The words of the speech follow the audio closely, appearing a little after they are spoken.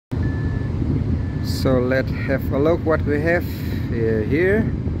So let's have a look what we have here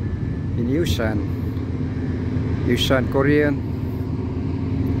in Yusan, Korean.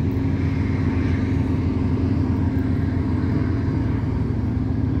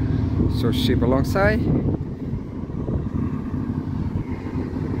 So ship alongside.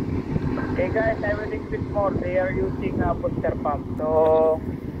 Hey guys, I will increase more. They are using a booster pump, so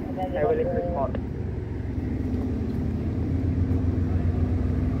I will increase more.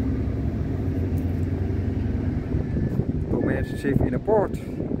 2 minutes shift in a port.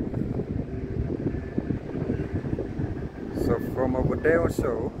 So from over there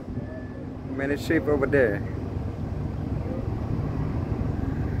also, 2 minutes shift over there.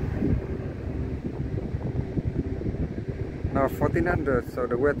 Now 1400, so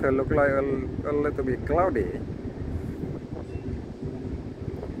the weather look like a little bit cloudy.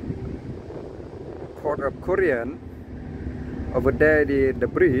 Port of Korean. Over there the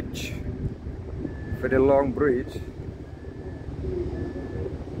bridge, very long bridge.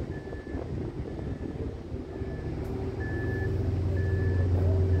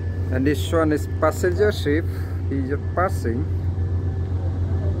 And this one is passenger ship, he's just passing.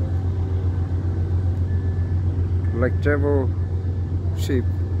 Like travel ship.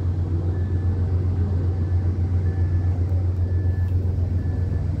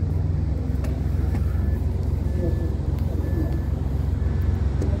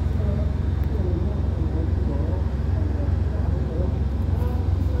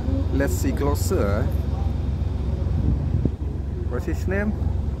 Let's see closer. What's his name?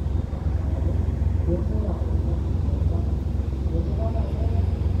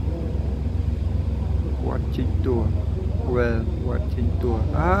 Watching tour. Well, watching tour.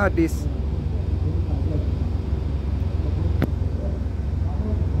 Ah, this.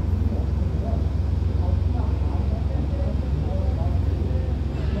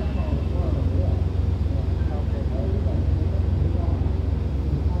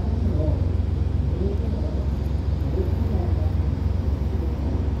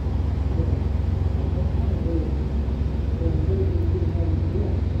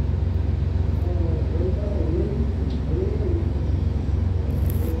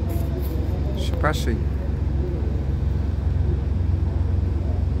 Passing.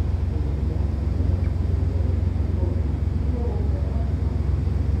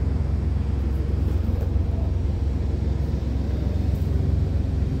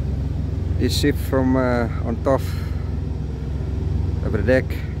 This ship from on top of the deck,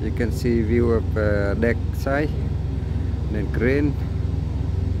 you can see view of deck side and then crane,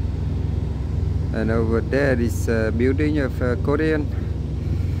 and over there is building of Korean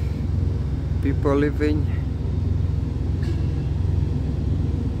people living.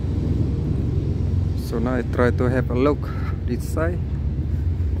 So now I try to have a look this side.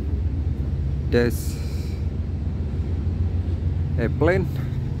 There's a plane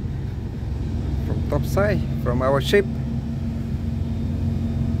from top side from our ship.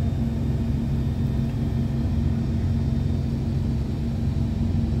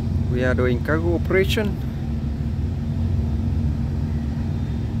 We are doing cargo operation.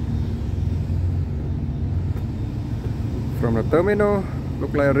 From the terminal,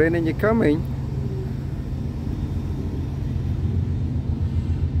 look like rain is coming.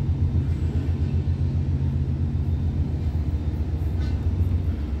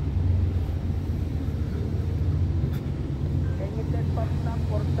 Can you set pump stop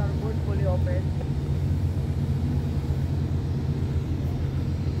for starboard fully open?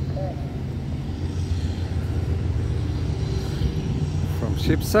 From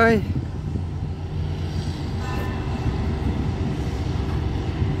ship side.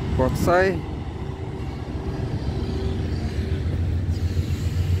 Port side.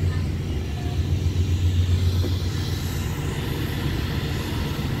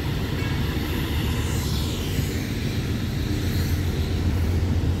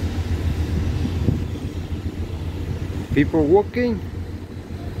 People walking.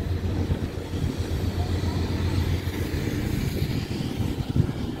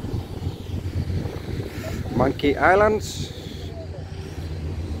 Monkey Islands.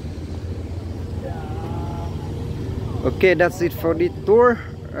 Okay, that's it for the tour.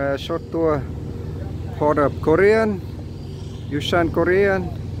 Short tour. Port of Korean, Yusan Korean.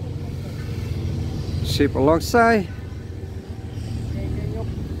 Ship alongside. Okay, can you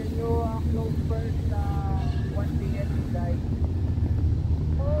close first 1 p.m. guys?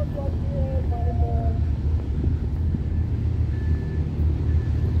 Oh, 1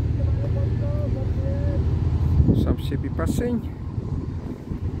 p.m. Some ship is passing.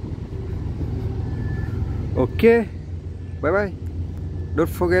 Okay. Bye bye. Don't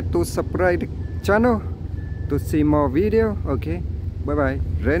forget to subscribe channel to see more video. Okay, bye bye.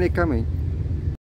 Rennie coming.